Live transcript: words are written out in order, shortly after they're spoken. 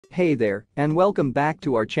Hey there, and welcome back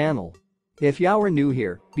to our channel. If you're new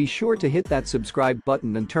here, be sure to hit that subscribe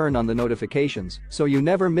button and turn on the notifications so you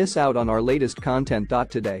never miss out on our latest content.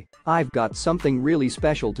 Today, I've got something really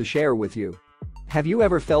special to share with you. Have you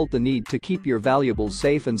ever felt the need to keep your valuables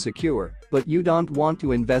safe and secure, but you don't want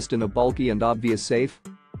to invest in a bulky and obvious safe?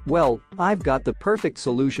 Well, I've got the perfect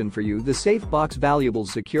solution for you. The SafeBox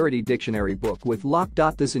Valuables Security Dictionary book with lock.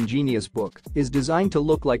 This Ingenious book is designed to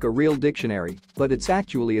look like a real dictionary, but it's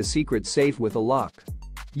actually a secret safe with a lock.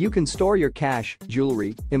 You can store your cash,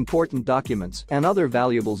 jewelry, important documents, and other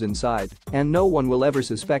valuables inside, and no one will ever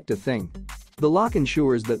suspect a thing. The lock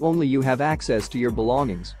ensures that only you have access to your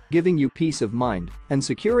belongings, giving you peace of mind and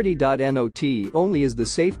security. Not only is the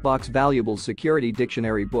SafeBox Valuables Security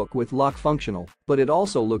Dictionary book with lock functional, but it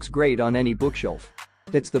also looks great on any bookshelf.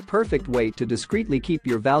 It's the perfect way to discreetly keep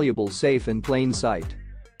your valuables safe in plain sight.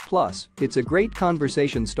 Plus, it's a great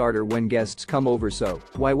conversation starter when guests come over, so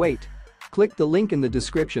why wait? Click the link in the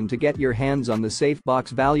description to get your hands on the SafeBox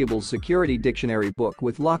Valuables Security Dictionary book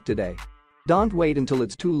with lock today. Don't wait until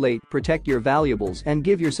it's too late. Protect your valuables and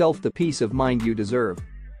give yourself the peace of mind you deserve.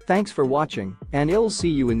 Thanks for watching, and I'll see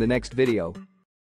you in the next video.